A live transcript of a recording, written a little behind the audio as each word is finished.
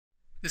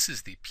This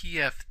is the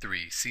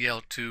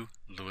PF3Cl2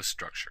 Lewis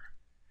structure.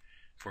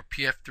 For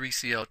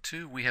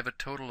PF3Cl2, we have a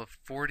total of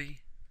 40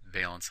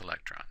 valence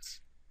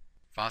electrons.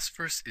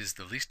 Phosphorus is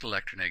the least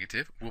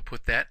electronegative. We'll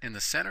put that in the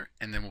center,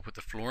 and then we'll put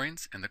the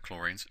fluorines and the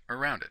chlorines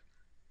around it.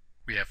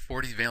 We have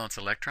 40 valence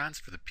electrons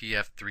for the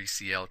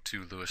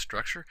PF3Cl2 Lewis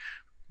structure.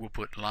 We'll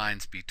put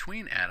lines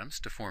between atoms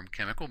to form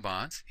chemical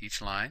bonds.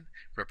 Each line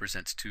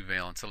represents 2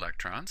 valence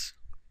electrons.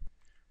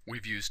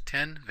 We've used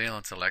 10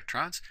 valence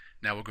electrons.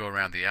 Now we'll go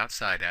around the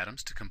outside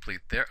atoms to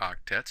complete their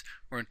octets,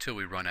 or until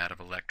we run out of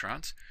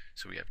electrons.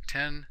 So we have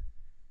 10,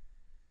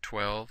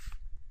 12,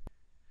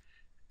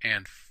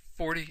 and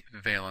 40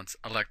 valence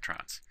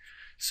electrons.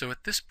 So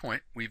at this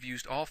point, we've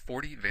used all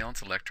 40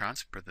 valence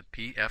electrons for the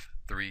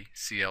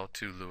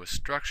PF3Cl2 Lewis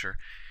structure.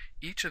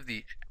 Each of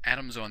the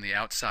atoms on the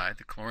outside,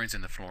 the chlorines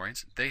and the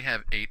fluorines, they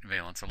have 8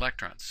 valence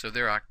electrons, so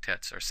their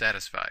octets are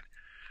satisfied.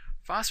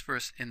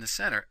 Phosphorus in the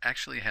center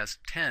actually has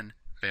 10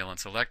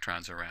 valence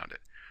electrons around it.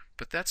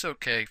 But that's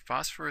okay.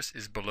 Phosphorus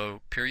is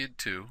below period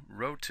 2,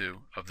 row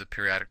 2 of the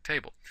periodic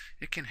table.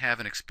 It can have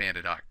an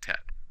expanded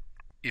octet.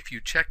 If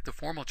you check the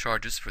formal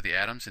charges for the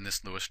atoms in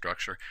this Lewis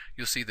structure,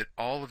 you'll see that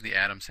all of the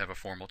atoms have a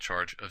formal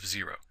charge of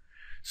 0.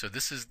 So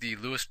this is the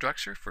Lewis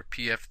structure for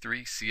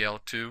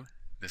PF3Cl2.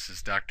 This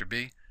is Dr.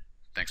 B.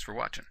 Thanks for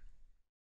watching.